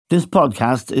This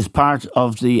podcast is part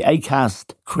of the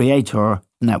Acast Creator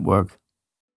Network.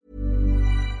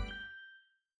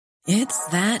 It's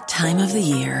that time of the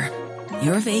year.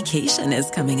 Your vacation is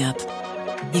coming up.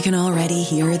 You can already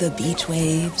hear the beach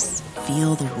waves,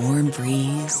 feel the warm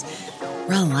breeze,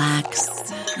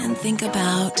 relax, and think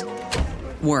about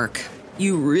work.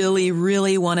 You really,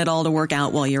 really want it all to work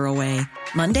out while you're away.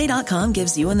 Monday.com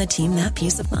gives you and the team that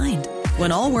peace of mind.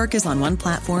 When all work is on one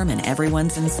platform and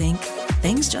everyone's in sync,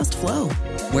 things just flow.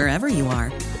 Wherever you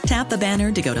are, tap the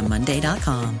banner to go to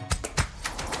Monday.com.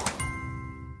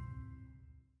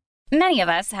 Many of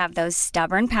us have those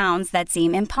stubborn pounds that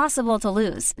seem impossible to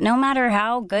lose, no matter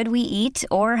how good we eat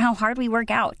or how hard we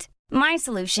work out. My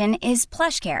solution is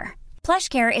PlushCare.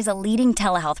 PlushCare is a leading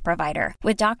telehealth provider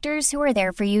with doctors who are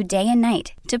there for you day and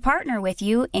night to partner with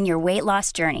you in your weight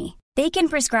loss journey. They can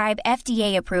prescribe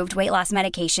FDA-approved weight loss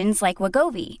medications like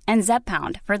Wegovy and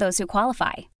Zepbound for those who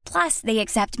qualify. Plus, they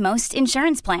accept most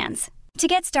insurance plans. To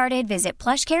get started, visit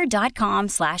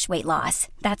plushcare.com/weightloss.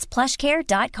 That's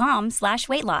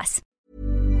plushcare.com/weightloss.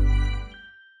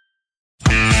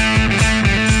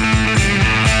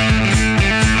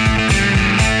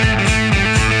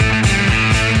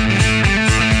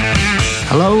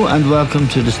 Hello and welcome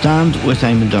to The Stand with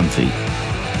Eamon Dunphy.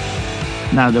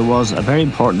 Now, there was a very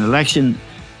important election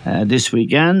this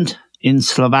weekend in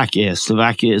Slovakia.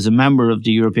 Slovakia is a member of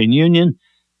the European Union,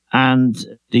 and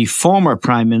the former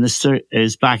Prime Minister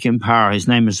is back in power. His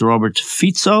name is Robert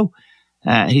Fico.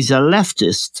 He's a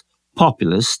leftist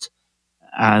populist,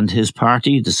 and his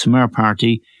party, the Smer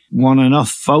Party, won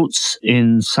enough votes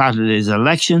in Saturday's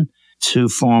election to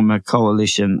form a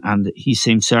coalition, and he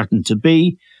seems certain to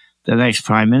be the next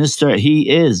Prime Minister. He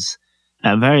is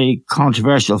a very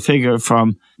controversial figure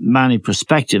from many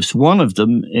perspectives. One of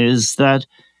them is that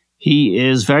he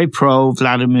is very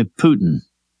pro-Vladimir Putin.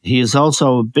 He is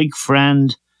also a big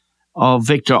friend of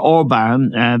Viktor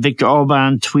Orban. Viktor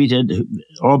Orban tweeted,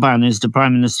 Orban is the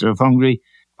Prime Minister of Hungary,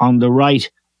 on the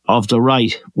right of the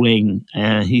right wing.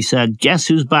 He said, "Guess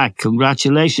who's back?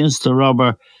 Congratulations to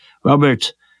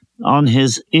Robert on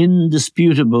his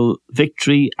indisputable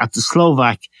victory at the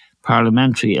Slovak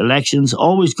parliamentary elections.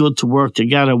 Always good to work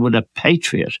together with a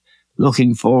patriot.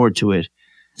 Looking forward to it."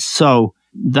 So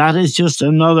that is just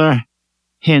another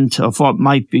hint of what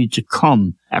might be to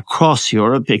come across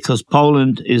Europe, because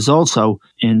Poland is also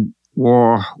in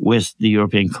war with the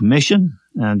European Commission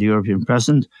and the European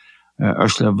President,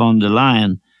 Ursula von der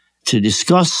Leyen. To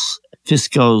discuss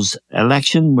Fico's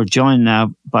election, we're joined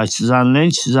now by Suzanne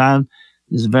Lynch. Suzanne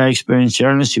is a very experienced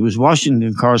journalist. She was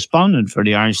Washington correspondent for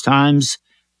the Irish Times.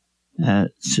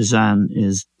 Suzanne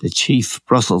is the chief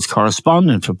Brussels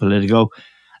correspondent for Politico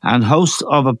and host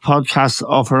of a podcast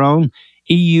of her own,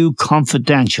 EU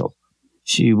Confidential.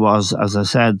 She was, as I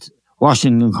said,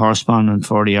 Washington correspondent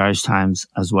for the Irish Times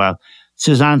as well.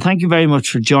 Suzanne, thank you very much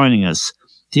for joining us.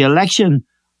 The election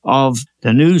of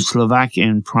the new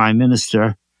Slovakian Prime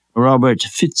Minister, Robert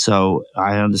Fico,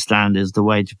 I understand is the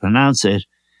way to pronounce it,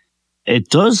 it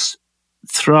does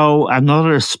throw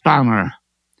another spanner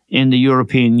in the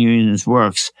European Union's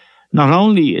works. Not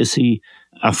only is he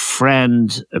a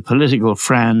friend, a political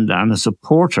friend and a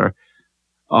supporter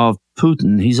of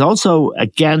Putin, he's also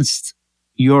against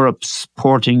Europe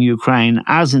supporting Ukraine,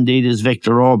 as indeed is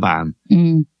Viktor Orban.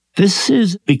 This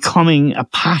is becoming a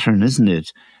pattern, isn't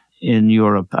it, in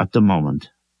Europe at the moment?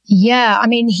 Yeah, I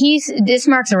mean, this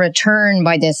marks a return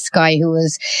by this guy who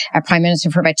was a prime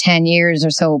minister for about 10 years or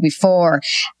so before.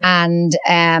 And,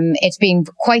 it's been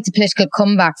quite the political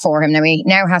comeback for him. Now, he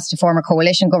now has to form a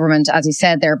coalition government, as he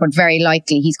said there, but very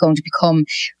likely he's going to become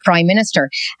prime minister.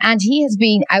 And he has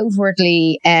been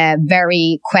outwardly,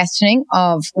 very questioning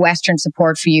of Western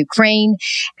support for Ukraine.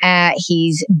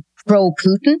 He's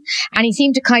pro-Putin. And he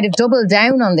seemed to kind of double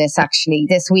down on this actually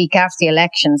this week after the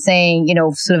election, saying, you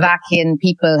know, Slovakian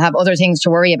people have other things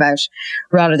to worry about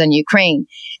rather than Ukraine.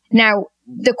 Now,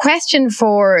 the question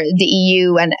for the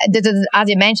EU, and as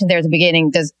you mentioned there at the beginning,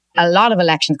 there's a lot of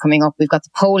elections coming up. We've got the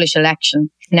Polish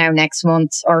election now next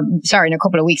month, in a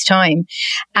couple of weeks' time.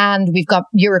 And we've got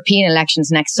European elections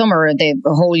next summer. The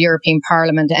whole European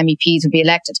Parliament, MEPs will be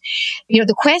elected. You know,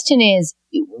 the question is,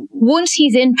 once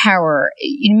he's in power,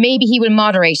 maybe he will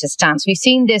moderate his stance. We've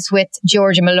seen this with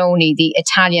Giorgia Meloni, the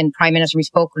Italian Prime Minister. We've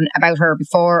spoken about her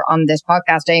before on this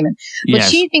podcast, Eamon. But yes,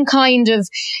 she's been kind of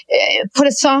put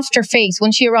a softer face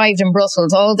when she arrived in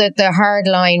Brussels. All the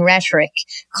hardline rhetoric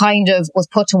kind of was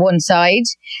put to one side.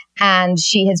 And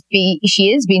she is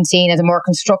being seen as a more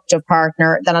constructive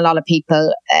partner than a lot of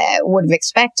people would have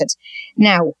expected.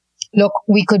 Now, look,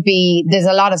 there's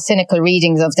a lot of cynical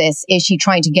readings of this. Is she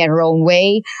trying to get her own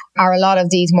way? Are a lot of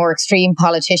these more extreme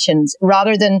politicians,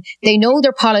 rather than, they know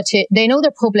their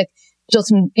public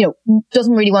doesn't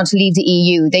really want to leave the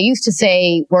EU. They used to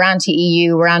say, we're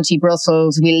anti-EU, we're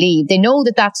anti-Brussels, we'll leave. They know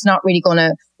that that's not really going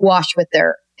to wash with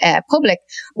their public.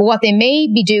 But what they may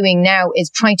be doing now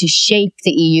is trying to shape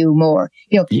the EU more,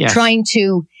 trying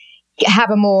to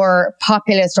have a more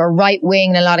populist or right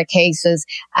wing, in a lot of cases,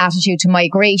 attitude to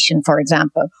migration, for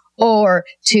example, or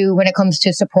to when it comes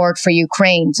to support for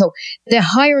Ukraine. So the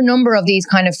higher number of these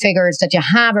kind of figures that you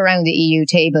have around the EU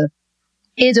table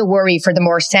is a worry for the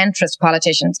more centrist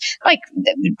politicians, like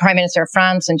the Prime Minister of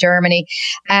France and Germany,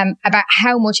 about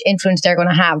how much influence they're going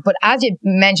to have. But as you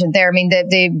mentioned there, I mean,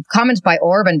 the comments by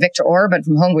Viktor Orban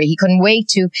from Hungary, he couldn't wait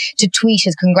to tweet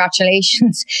his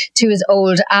congratulations to his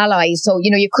old allies. So,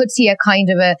 you could see a kind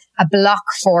of a block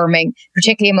forming,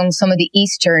 particularly among some of the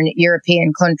Eastern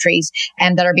European countries,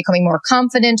 and that are becoming more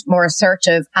confident, more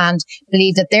assertive, and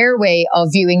believe that their way of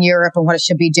viewing Europe and what it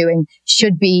should be doing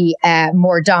should be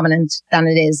more dominant than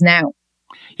it is now.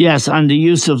 Yes, and the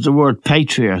use of the word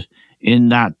patriot in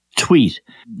that tweet.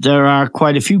 There are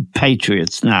quite a few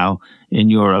patriots now in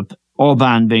Europe,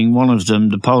 Orban being one of them,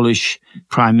 the Polish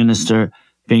Prime Minister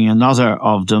being another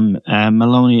of them,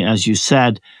 Meloni, as you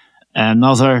said,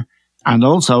 another, and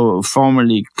also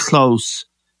formerly close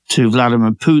to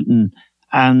Vladimir Putin,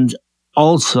 and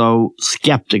also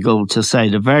skeptical, to say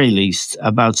the very least,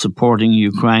 about supporting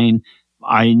Ukraine.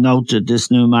 I note that this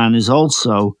new man is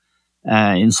also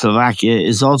in Slovakia,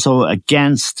 is also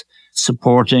against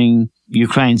supporting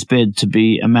Ukraine's bid to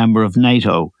be a member of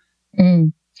NATO.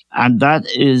 And that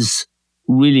is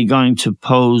really going to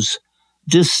pose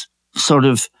this sort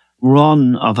of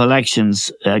run of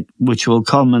elections, which will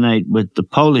culminate with the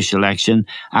Polish election.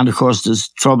 And of course, there's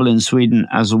trouble in Sweden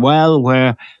as well,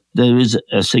 where there is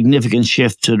a significant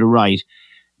shift to the right.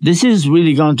 This is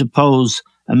really going to pose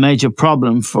a major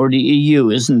problem for the EU,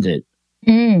 isn't it?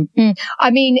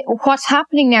 I mean, what's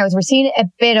happening now is we're seeing a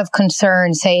bit of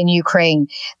concern, say, in Ukraine,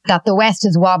 that the West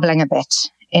is wobbling a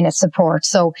bit in its support.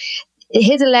 So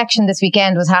his election this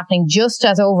weekend was happening just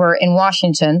as over in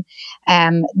Washington,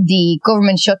 the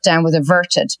government shutdown was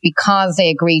averted because they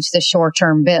agreed to the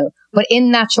short-term bill. But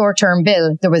in that short-term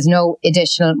bill, there was no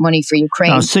additional money for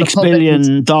Ukraine. Now, $6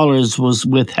 billion was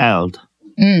withheld.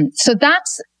 So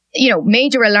that's,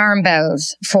 major alarm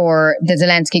bells for the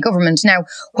Zelensky government. Now,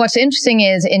 what's interesting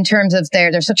is in terms of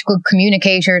they're such good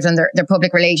communicators and their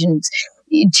public relations.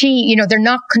 They're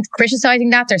not criticizing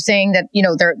that. They're saying that,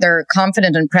 they're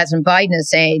confident, and President Biden has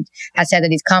said that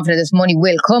he's confident this money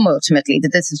will come ultimately,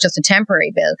 that this is just a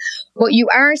temporary bill. But you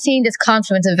are seeing this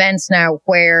confluence of events now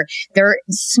where there are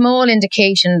small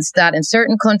indications that in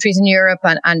certain countries in Europe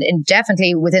and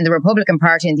definitely within the Republican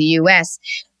Party in the US,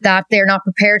 that they're not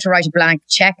prepared to write a blank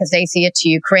check as they see it to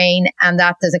Ukraine, and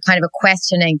that there's a kind of a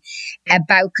questioning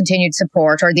about continued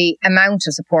support or the amount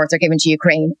of support they're giving to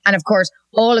Ukraine. And of course,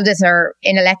 all of this are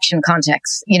in election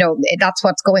context. That's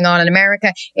what's going on in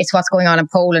America. It's what's going on in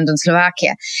Poland and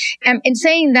Slovakia. In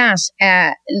saying that,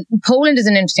 Poland is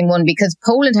an interesting one because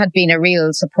Poland had been a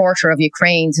real supporter of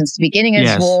Ukraine since the beginning of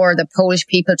this war. The Polish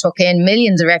people took in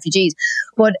millions of refugees.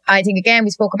 But I think, again,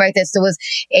 we spoke about this, there was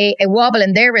a wobble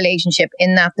in their relationship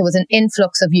in that there was an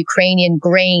influx of Ukrainian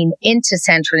grain into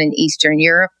Central and Eastern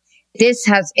Europe. This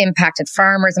has impacted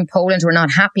farmers in Poland who are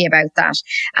not happy about that.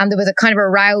 And there was a kind of a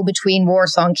row between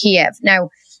Warsaw and Kiev. Now,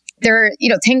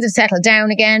 things have settled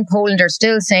down again. Poland are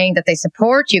still saying that they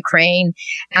support Ukraine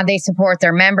and they support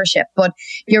their membership. But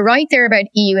you're right there about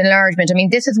EU enlargement. I mean,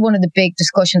 this is one of the big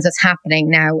discussions that's happening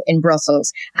now in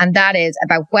Brussels. And that is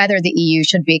about whether the EU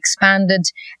should be expanded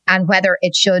and whether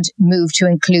it should move to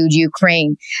include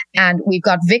Ukraine. And we've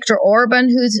got Viktor Orban,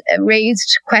 who's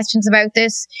raised questions about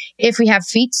this. If we have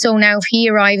Fico now, if he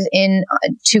arrives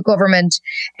to government,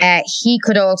 he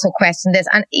could also question this.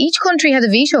 And each country has a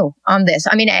veto on this.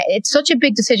 I mean, it's such a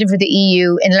big decision for the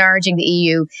EU, enlarging the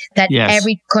EU, that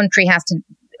every country has to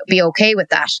be okay with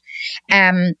that.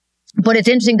 But it's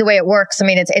interesting the way it works. I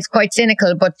mean, it's quite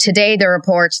cynical, but today there are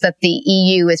reports that the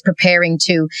EU is preparing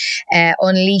to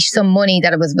unleash some money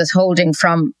that it was withholding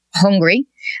from Hungary.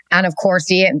 And of course,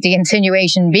 the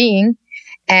insinuation being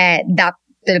that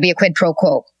there'll be a quid pro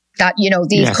quo. That,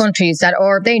 these countries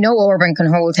they know Orban can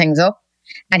hold things up.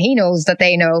 And he knows that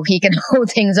they know he can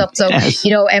hold things up. So,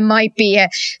 it might be,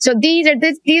 so these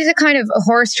are kind of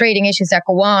horse trading issues that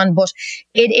go on, but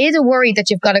it is a worry that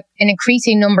you've got an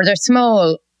increasing number. They're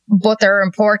small, but they're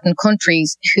important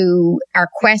countries who are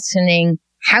questioning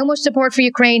how much support for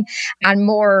Ukraine, and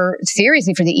more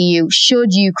seriously for the EU,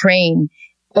 should Ukraine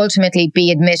ultimately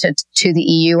be admitted to the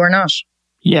EU or not?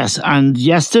 Yes, and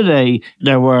yesterday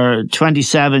there were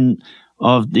 27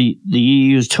 of the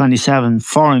EU's 27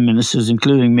 foreign ministers,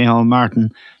 including Micheál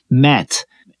Martin, met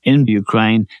in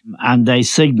Ukraine, and they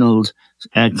signalled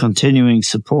continuing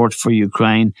support for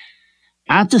Ukraine.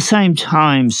 At the same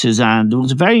time, Suzanne,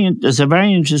 there's a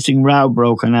very interesting row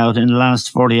broken out in the last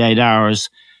 48 hours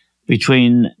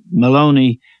between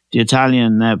Meloni, the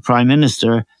Italian Prime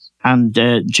Minister, and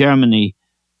Germany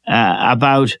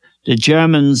about the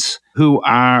Germans who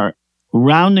are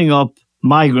rounding up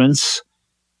migrants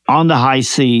on the high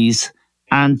seas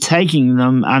and taking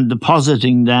them and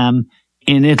depositing them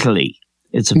in Italy.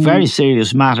 It's a very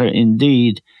serious matter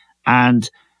indeed. And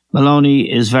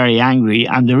Meloni is very angry.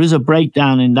 And there is a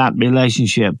breakdown in that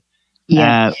relationship,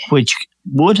 which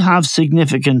would have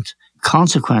significant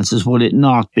consequences, would it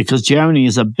not? Because Germany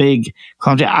is a big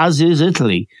country, as is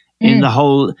Italy, in the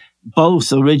whole,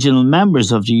 both original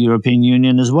members of the European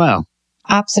Union as well.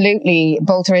 Absolutely.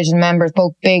 Both original members,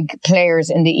 both big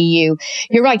players in the EU.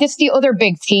 You're right. This is the other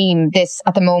big theme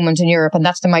at the moment in Europe, and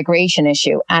that's the migration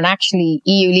issue. And actually,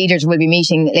 EU leaders will be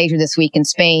meeting later this week in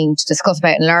Spain to discuss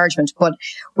about enlargement. But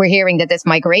we're hearing that this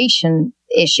migration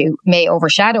issue may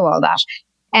overshadow all that.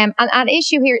 And an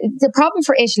issue here, the problem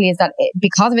for Italy is that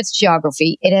because of its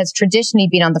geography, it has traditionally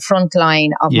been on the front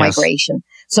line of migration.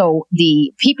 So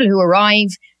the people who arrive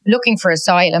looking for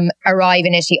asylum arrive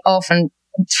in Italy often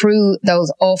through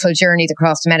those awful journeys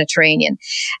across the Mediterranean.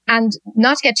 And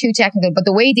not to get too technical, but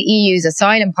the way the EU's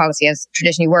asylum policy has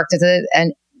traditionally worked is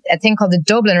a thing called the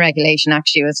Dublin Regulation,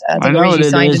 actually. I know what it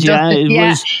is, It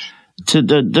was to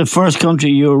the first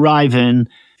country you arrive in,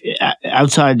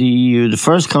 outside the EU, the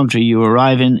first country you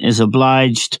arrive in is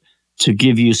obliged to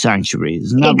give you sanctuary.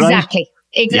 Isn't that right?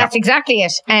 Exactly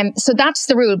it. So that's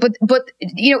the rule. But,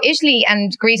 Italy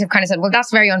and Greece have kind of said, well, that's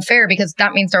very unfair because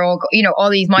that means they're all, all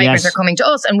these migrants are coming to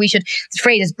us and we should, the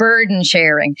phrase is burden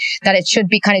sharing, that it should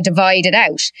be kind of divided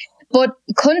out. But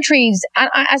countries,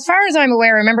 as far as I'm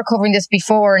aware, I remember covering this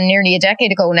before nearly a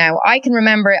decade ago now. I can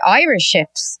remember Irish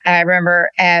ships,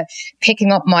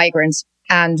 picking up migrants.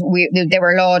 And they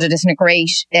were lauded as a great,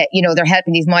 they're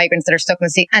helping these migrants that are stuck in the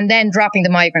sea and then dropping the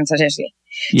migrants at Italy.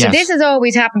 Yes. So this has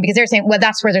always happened because they're saying, well,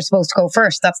 that's where they're supposed to go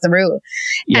first. That's the rule.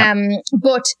 Yeah.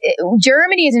 But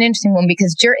Germany is an interesting one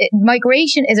because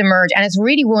migration is emerging, and it's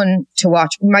really one to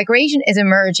watch. Migration is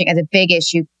emerging as a big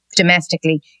issue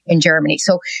domestically in Germany.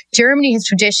 So Germany has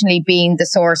traditionally been the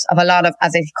source of a lot of,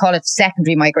 as they call it,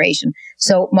 secondary migration.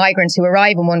 So migrants who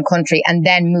arrive in one country and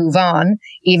then move on,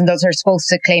 even though they're supposed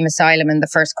to claim asylum in the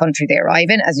first country they arrive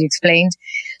in, as you explained.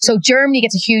 So Germany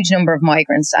gets a huge number of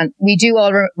migrants. And we do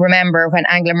all remember when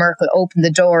Angela Merkel opened the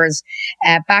doors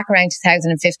back around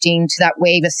 2015 to that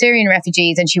wave of Syrian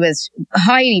refugees. And she was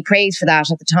highly praised for that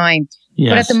at the time.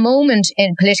 Yes. But at the moment,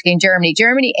 politically in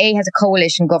Germany, A, has a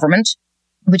coalition government,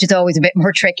 which is always a bit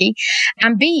more tricky.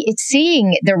 And B, it's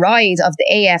seeing the rise of the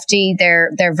AfD,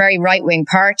 their very right-wing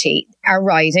party, are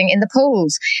rising in the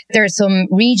polls. There's some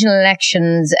regional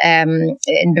elections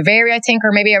in Bavaria, I think,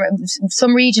 or maybe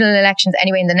some regional elections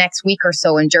anyway in the next week or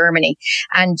so in Germany.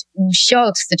 And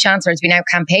Scholz, the Chancellor, has been out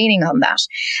campaigning on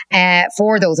that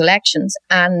for those elections.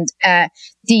 And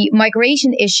the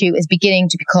migration issue is beginning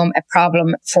to become a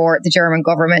problem for the German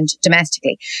government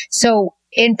domestically. So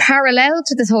in parallel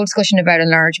to this whole discussion about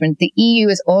enlargement, the EU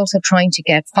is also trying to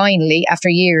get, finally, after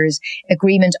years,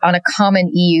 agreement on a common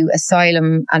EU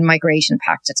asylum and migration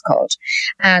pact, it's called.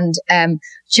 And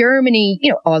Germany,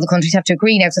 all the countries have to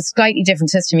agree now. It's a slightly different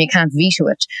system. You can't veto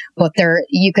it. But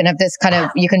you can have this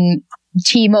you can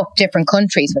team up different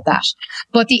countries with that.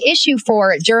 But the issue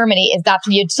for Germany is that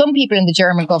you had some people in the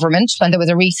German government, when there was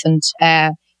a recent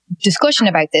discussion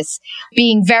about this,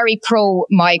 being very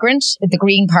pro-migrant. The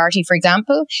Green Party, for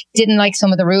example, didn't like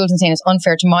some of the rules and saying it's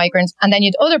unfair to migrants. And then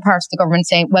you had other parts of the government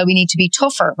saying, well, we need to be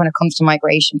tougher when it comes to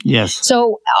migration. Yes.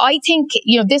 So I think,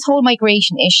 this whole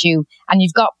migration issue, and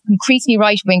you've got increasingly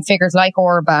right-wing figures like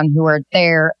Orban who are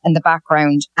there in the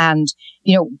background, and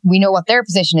we know what their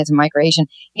position is in migration.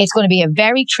 It's going to be a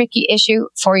very tricky issue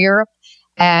for Europe.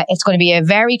 It's going to be a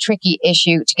very tricky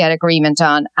issue to get agreement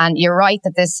on. And you're right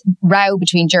that this row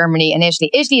between Germany and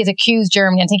Italy has accused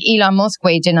Germany, I think Elon Musk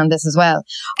weighed in on this as well,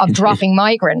 of dropping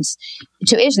migrants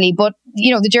to Italy. But,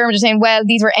 the Germans are saying, well,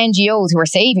 these were NGOs who were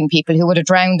saving people who would have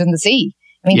drowned in the sea.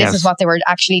 I mean, This is what they were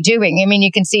actually doing. I mean,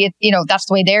 you can see it, that's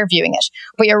the way they're viewing it.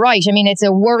 But you're right. I mean, it's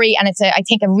a worry, and it's I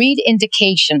think a real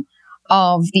indication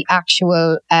of the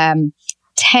actual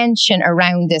tension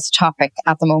around this topic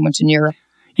at the moment in Europe.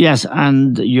 Yes,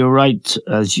 and you're right,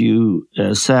 as you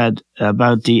said,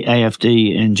 about the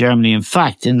AfD in Germany. In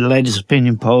fact, in the latest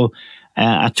opinion poll,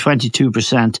 at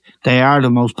 22%. They are the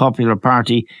most popular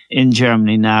party in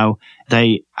Germany now.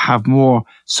 They have more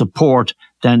support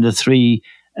than the three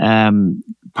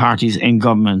parties in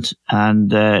government.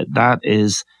 And that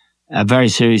is a very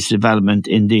serious development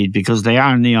indeed, because they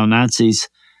are neo-Nazis,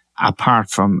 apart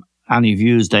from any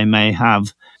views they may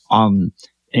have on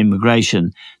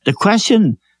immigration. The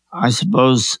question, I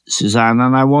suppose, Suzanne,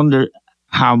 and I wonder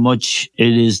how much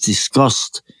it is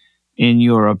discussed in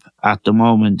Europe at the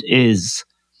moment, is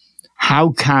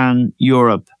how can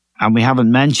Europe, and we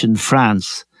haven't mentioned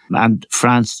France, and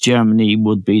France, Germany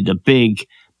would be the big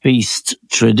beast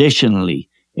traditionally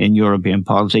in European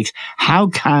politics. How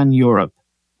can Europe,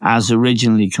 as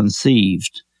originally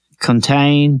conceived,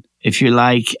 contain, if you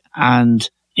like, and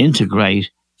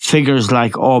integrate figures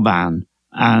like Orban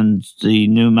and the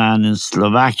new man in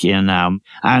Slovakia now?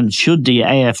 And should the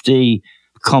AfD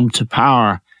come to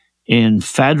power in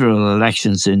federal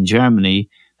elections in Germany,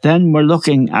 then we're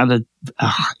looking at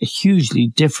a hugely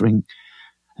different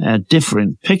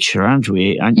picture, aren't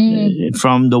we?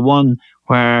 From the one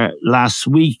where last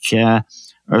week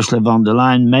Ursula von der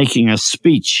Leyen making a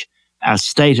speech, a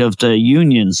State of the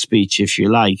Union speech, if you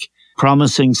like,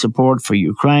 promising support for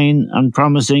Ukraine and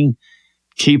promising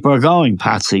keep her going,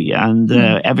 Patsy, and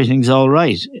everything's all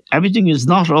right. Everything is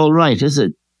not all right, is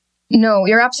it? No,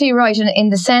 you're absolutely right. And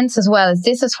in the sense as well,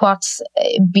 this is what's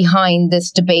behind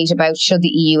this debate about should the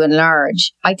EU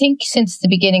enlarge. I think since the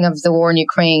beginning of the war in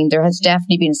Ukraine, there has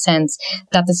definitely been a sense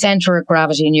that the centre of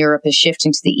gravity in Europe is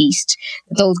shifting to the east.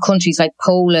 Those countries like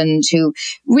Poland, who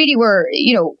really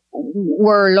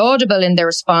were laudable in their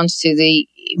response to the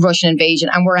Russian invasion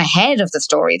and were ahead of the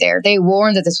story there. They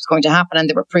warned that this was going to happen and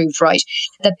they were proved right.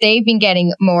 That they've been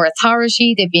getting more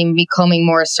authority, they've been becoming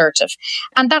more assertive.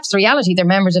 And that's the reality. They're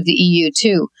members of the EU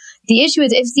too. The issue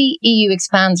is if the EU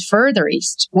expands further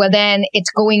east, well then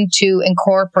it's going to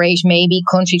incorporate maybe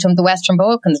countries from the Western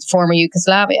Balkans, former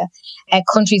Yugoslavia,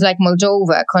 countries like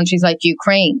Moldova, countries like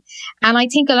Ukraine. And I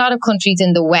think a lot of countries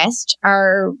in the West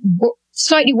are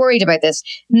slightly worried about this,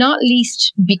 not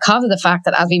least because of the fact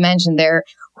that, as we mentioned there,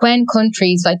 when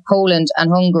countries like Poland and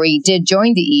Hungary did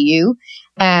join the EU,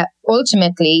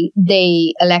 ultimately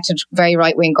they elected very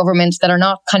right-wing governments that are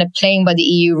not kind of playing by the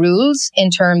EU rules in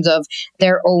terms of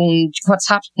their own. What's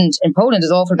happened in Poland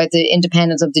is awful about the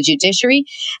independence of the judiciary,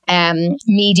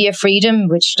 media freedom,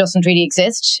 which doesn't really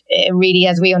exist, really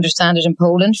as we understand it in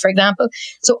Poland, for example.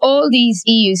 So all these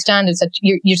EU standards that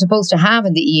you're supposed to have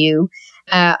in the EU,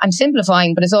 I'm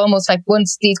simplifying, but it's almost like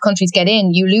once these countries get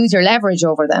in, you lose your leverage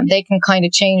over them. They can kind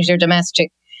of change their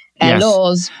domestic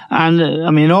laws. And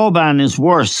I mean, Orban is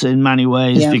worse in many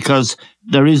ways because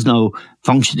there is no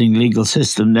functioning legal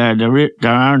system there.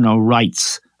 There are no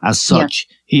rights as such.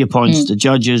 He appoints the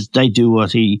judges. They do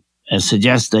what he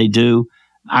suggests they do.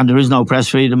 And there is no press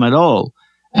freedom at all.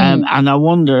 And I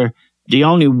wonder, the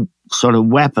only sort of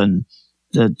weapon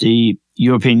that the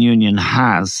European Union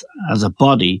has as a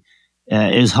body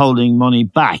is holding money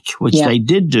back, which they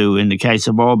did do in the case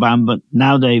of Orban, but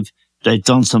now they've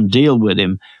done some deal with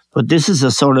him. But this is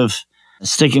a sort of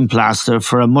sticking plaster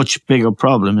for a much bigger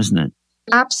problem, isn't it?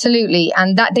 Absolutely.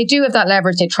 And that they do have that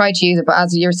leverage. They try to use it, but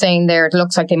as you're saying there, it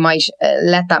looks like they might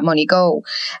let that money go.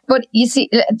 But you see,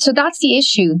 so that's the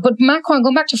issue. But Macron,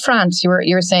 going back to France, you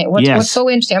were saying, what's so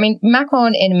interesting, I mean,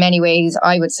 Macron in many ways,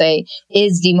 I would say,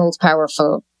 is the most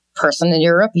powerful person in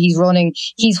Europe. He's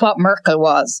what Merkel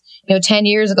was. 10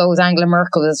 years ago, Angela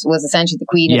Merkel was essentially the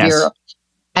queen of Europe.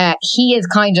 He has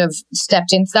kind of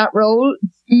stepped into that role.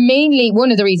 Mainly,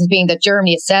 one of the reasons being that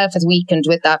Germany itself has weakened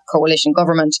with that coalition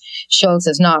government. Scholz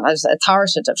is not as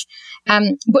authoritative.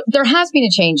 But there has been a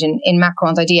change in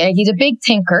Macron's idea. He's a big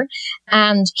thinker,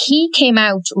 and he came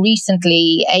out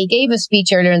recently. He gave a speech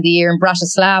earlier in the year in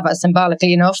Bratislava,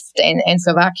 symbolically enough, in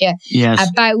Slovakia,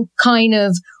 about kind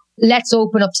of let's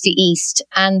open up to the east.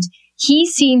 And he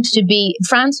seemed to be,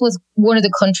 France was one of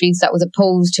the countries that was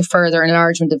opposed to further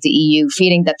enlargement of the EU,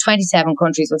 feeling that 27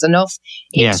 countries was enough.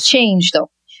 It's changed though.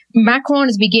 Macron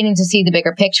is beginning to see the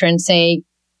bigger picture and say,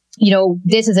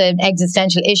 this is an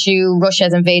existential issue. Russia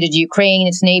has invaded Ukraine.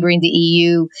 It's neighbouring the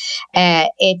EU.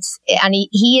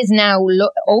 He is now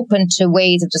open to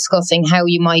ways of discussing how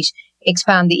you might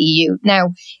expand the EU. Now,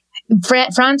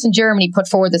 France and Germany put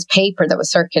forward this paper that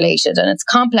was circulated, and it's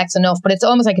complex enough, but it's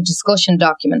almost like a discussion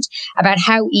document about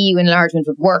how EU enlargement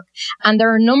would work. And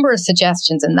there are a number of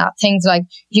suggestions in that. Things like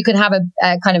you could have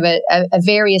a kind of a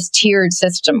various tiered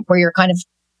system where you're kind of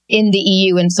in the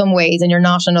EU in some ways and you're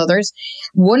not in others.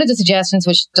 One of the suggestions,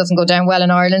 which doesn't go down well in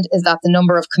Ireland, is that the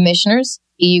number of commissioners,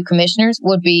 EU commissioners,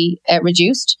 would be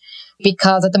reduced.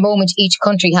 because at the moment each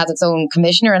country has its own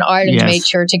commissioner, and Ireland made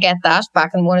sure to get that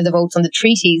back in one of the votes on the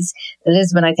treaties, the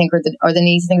Lisbon, I think, or the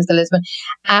Nice, I think it's the Lisbon.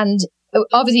 And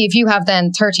obviously, if you have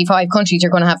then 35 countries,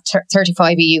 you're going to have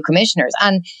 35 EU commissioners.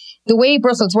 And the way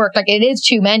Brussels work, like, it is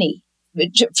too many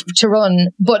to run,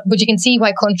 but you can see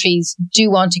why countries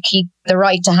do want to keep the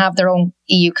right to have their own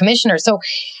EU commissioner. So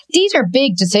these are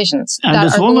big decisions. And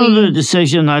there's one other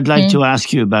decision I'd like to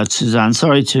ask you about, Suzanne.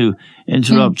 Sorry to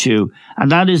interrupt you.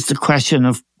 And that is the question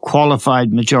of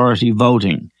qualified majority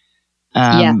voting,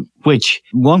 which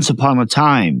once upon a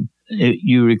time,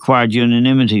 you required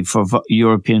unanimity for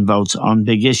European votes on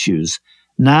big issues.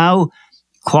 Now,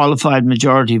 qualified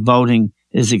majority voting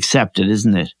is accepted,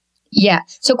 isn't it? Yeah.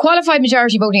 So qualified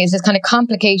majority voting is this kind of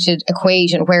complicated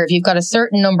equation where if you've got a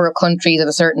certain number of countries of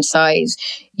a certain size,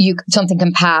 something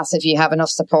can pass if you have enough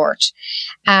support.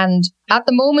 And at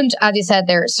the moment, as you said,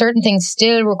 there are certain things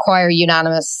still require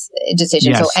unanimous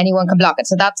decision. So anyone can block it.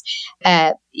 So that's,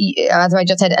 as I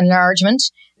just said, enlargement.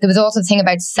 There was also the thing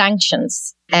about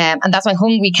sanctions. And that's why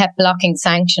Hungary kept blocking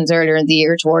sanctions earlier in the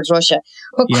year towards Russia.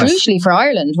 But crucially for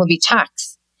Ireland would be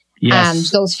tax. And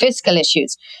those fiscal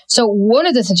issues. So one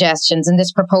of the suggestions in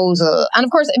this proposal, and of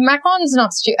course, Macron's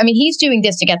not he's doing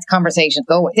this to get the conversation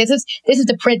going. This is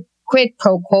the quid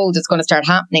pro quo that's going to start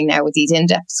happening now with these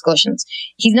in-depth discussions.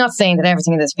 He's not saying that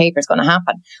everything in this paper is going to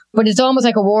happen, but it's almost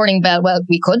like a warning bell. Well,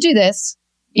 we could do this.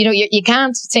 You know, you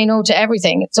can't say no to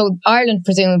everything. So Ireland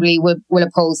presumably will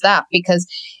oppose that, because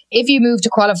if you move to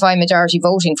qualified majority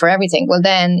voting for everything, well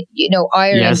then,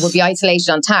 Ireland will be isolated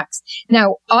on tax.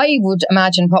 Now, I would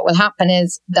imagine what will happen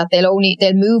is that they'll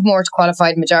move more to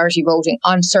qualified majority voting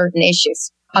on certain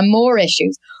issues, on more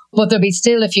issues, but there'll be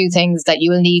still a few things that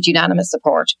you will need unanimous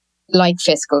support, like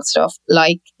fiscal stuff,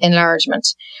 like enlargement.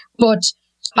 But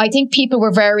I think people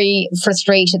were very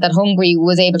frustrated that Hungary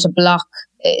was able to block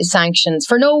sanctions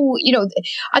for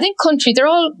I think countries, they're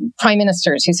all prime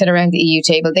ministers who sit around the EU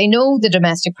table. They know the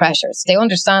domestic pressures. They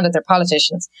understand that they're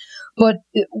politicians. But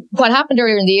what happened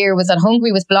earlier in the year was that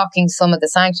Hungary was blocking some of the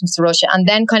sanctions to Russia and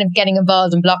then kind of getting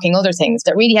involved in blocking other things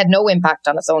that really had no impact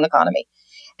on its own economy.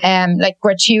 Like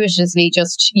gratuitously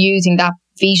just using that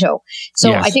veto.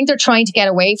 So I think they're trying to get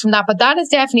away from that. But that is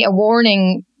definitely a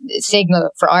warning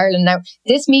signal for Ireland. Now,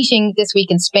 this meeting this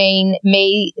week in Spain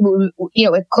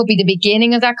it could be the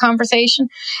beginning of that conversation.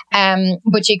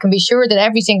 But you can be sure that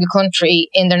every single country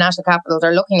in their national capitals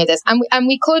are looking at this. And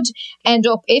we could end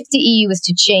up, if the EU is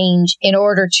to change in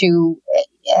order to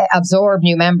absorb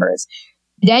new members,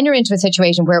 then you're into a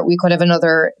situation where we could have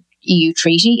another EU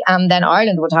treaty, and then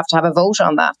Ireland would have to have a vote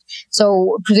on that.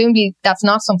 So presumably that's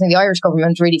not something the Irish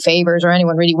government really favours or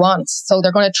anyone really wants. So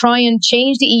they're going to try and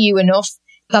change the EU enough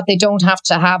that they don't have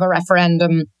to have a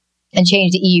referendum and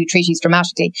change the EU treaties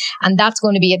dramatically. And that's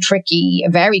going to be a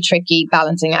very tricky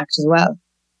balancing act as well.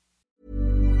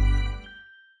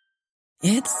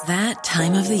 It's that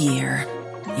time of the year.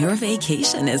 Your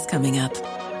vacation is coming up.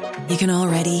 You can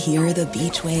already hear the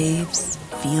beach waves,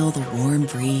 feel the warm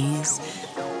breeze,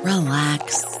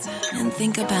 relax, and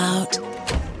think about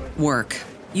work.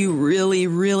 You really,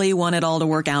 really want it all to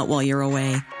work out while you're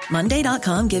away.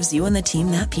 Monday.com gives you and the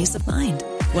team that peace of mind.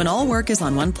 When all work is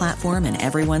on one platform and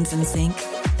everyone's in sync,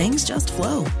 things just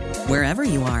flow. Wherever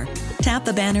you are, tap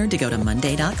the banner to go to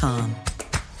Monday.com.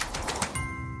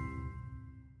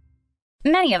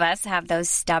 Many of us have those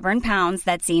stubborn pounds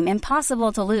that seem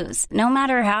impossible to lose, no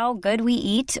matter how good we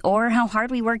eat or how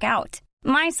hard we work out.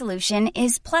 My solution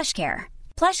is PlushCare.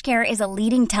 PlushCare is a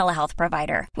leading telehealth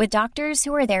provider with doctors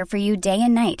who are there for you day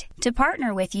and night to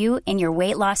partner with you in your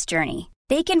weight loss journey.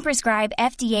 They can prescribe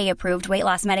FDA-approved weight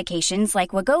loss medications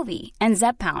like Wegovy and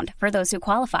Zepbound for those who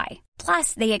qualify.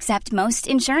 Plus, they accept most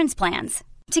insurance plans.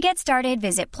 To get started,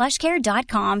 visit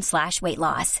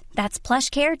plushcare.com/weightloss. That's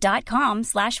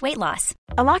plushcare.com/weightloss.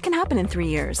 A lot can happen in 3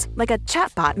 years, like a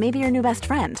chatbot may be your new best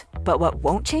friend. But what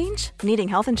won't change? Needing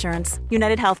health insurance.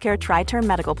 United Healthcare Tri-Term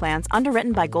Medical Plans,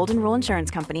 underwritten by Golden Rule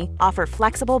Insurance Company, offer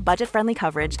flexible, budget-friendly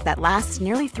coverage that lasts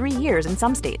nearly 3 years in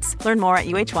some states. Learn more at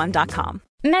uh1.com.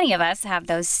 Many of us have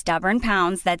those stubborn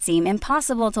pounds that seem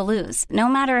impossible to lose, no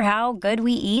matter how good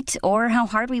we eat or how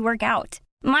hard we work out.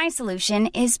 My solution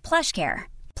is PlushCare.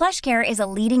 PlushCare is a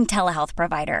leading telehealth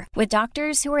provider with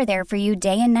doctors who are there for you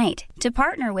day and night to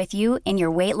partner with you in your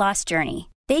weight loss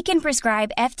journey. They can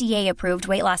prescribe FDA-approved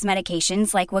weight loss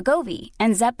medications like Wegovy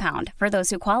and Zepbound for those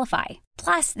who qualify.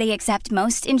 Plus, they accept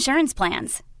most insurance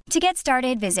plans. To get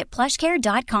started, visit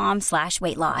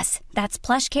plushcare.com/weightloss. That's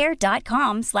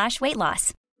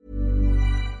plushcare.com/weightloss.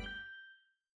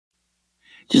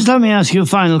 Just let me ask you a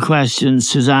final question,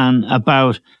 Suzanne,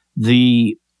 about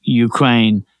the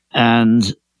Ukraine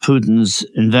and Putin's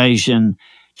invasion.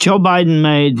 Joe Biden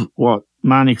made what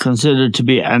many considered to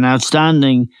be an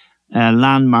outstanding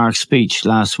landmark speech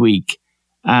last week.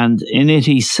 And in it,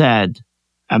 he said,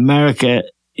 America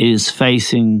is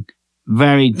facing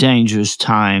very dangerous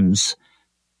times.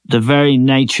 The very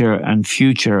nature and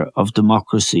future of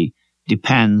democracy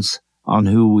depends on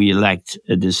who we elect.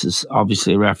 This is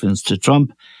obviously a reference to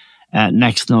Trump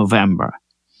next November.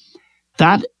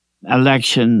 That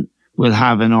election will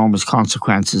have enormous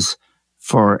consequences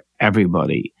for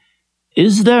everybody.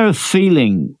 Is there a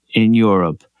feeling in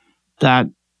Europe that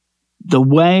the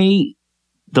way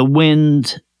the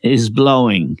wind is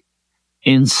blowing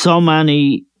in so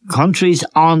many countries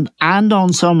on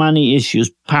so many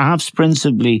issues, perhaps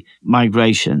principally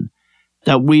migration,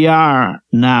 that we are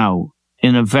now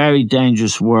in a very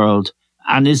dangerous world?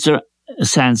 And is there a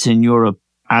sense in Europe,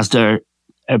 as there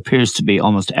appears to be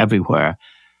almost everywhere,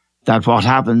 that what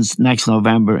happens next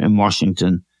November in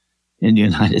Washington, in the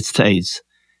United States,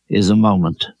 is a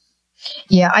moment?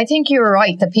 Yeah, I think you're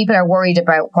right that people are worried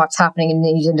about what's happening in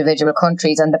these individual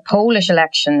countries, and the Polish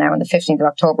election now on the 15th of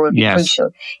October will be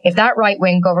crucial. If that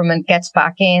right-wing government gets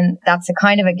back in, that's a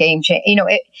kind of a game changer.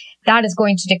 That is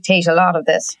going to dictate a lot of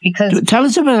this. Because tell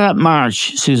us about that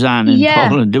march, Suzanne, in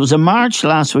Poland. There was a march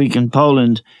last week in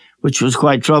Poland, which was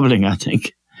quite troubling, I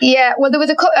think. Yeah, well, there was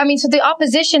so the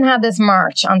opposition had this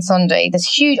march on Sunday,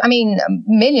 this huge, a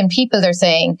million people, they're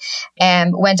saying,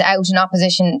 went out in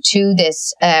opposition to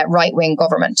this right-wing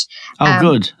government. Oh,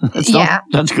 good.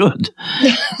 That's good.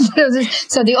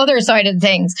 So the other side of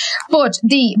things. But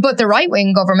the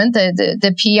right-wing government,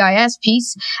 the PIS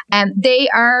piece, they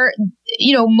are,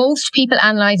 most people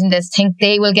analysing this think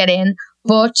they will get in.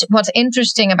 But what's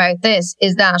interesting about this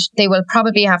is that they will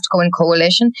probably have to go in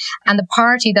coalition, and the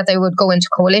party that they would go into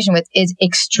coalition with is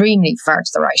extremely far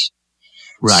to the right.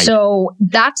 Right. So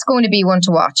that's going to be one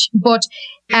to watch. But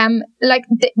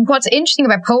what's interesting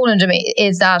about Poland to me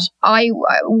is that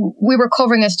we were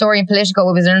covering a story in Politico.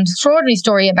 It was an extraordinary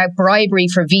story about bribery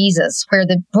for visas, where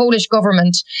the Polish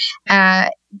government,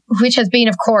 which has been,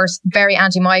 of course, very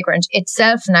anti-migrant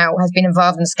itself, now has been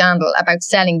involved in a scandal about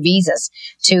selling visas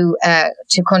to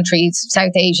countries,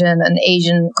 South Asian and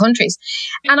Asian countries.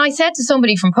 And I said to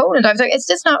somebody from Poland, I was like, it's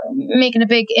just not making a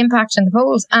big impact in the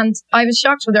polls. And I was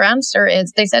shocked with their answer.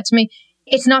 They said to me,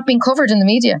 it's not being covered in the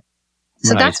media.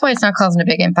 So that's why it's not causing a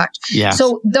big impact. Yes.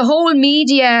 So the whole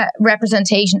media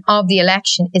representation of the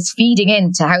election is feeding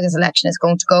into how this election is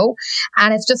going to go.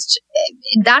 And it's just,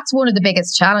 that's one of the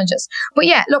biggest challenges. But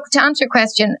yeah, look, to answer your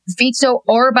question, Fico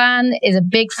Orban is a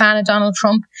big fan of Donald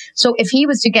Trump. So if he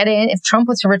was to get in, if Trump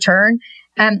was to return,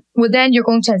 well, then you're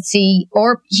going to see,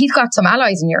 or he's got some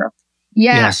allies in Europe.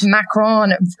 Yeah, yes.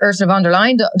 Macron, Ursula von der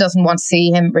Leyen doesn't want to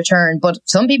see him return, but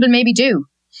some people maybe do.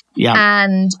 Yeah,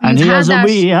 and he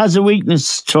has a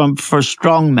weakness, Trump, for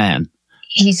strong men.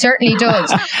 He certainly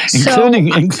does,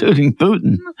 including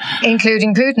Putin.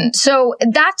 Including Putin. So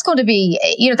that's going to be,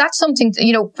 that's something.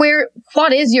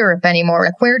 What is Europe anymore?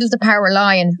 Like, where does the power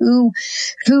lie, and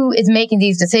who is making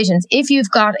these decisions? If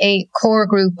you've got a core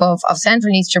group of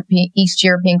Central and East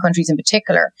European countries in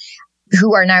particular,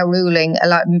 who are now ruling a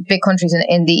lot big countries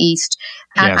in the East,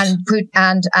 and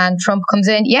Trump comes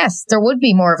in, yes, there would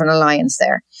be more of an alliance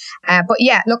there. But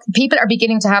yeah, look, people are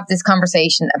beginning to have this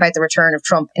conversation about the return of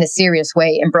Trump in a serious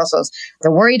way in Brussels.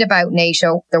 They're worried about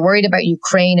NATO. They're worried about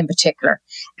Ukraine in particular.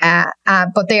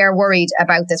 But they are worried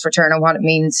about this return and what it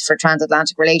means for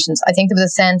transatlantic relations. I think there was a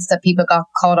sense that people got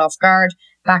caught off guard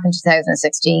back in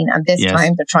 2016, and this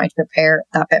time they're trying to prepare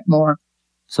that bit more.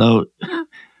 So,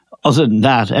 other than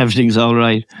that, everything's all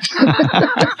right.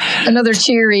 Another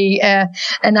cheery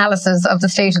analysis of the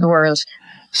state of the world.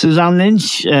 Suzanne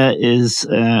Lynch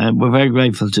we're very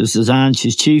grateful to Suzanne.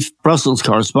 She's chief Brussels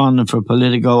correspondent for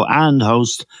Politico and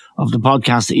host of the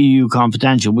podcast EU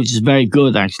Confidential, which is very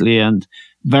good, actually, and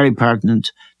very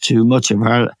pertinent to much of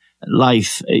her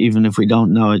life, even if we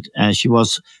don't know it. She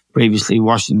was previously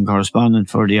Washington correspondent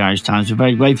for the Irish Times. We're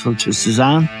very grateful to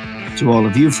Suzanne, to all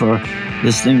of you for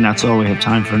listening. That's all we have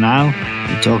time for now.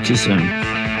 We'll talk to you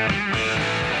soon.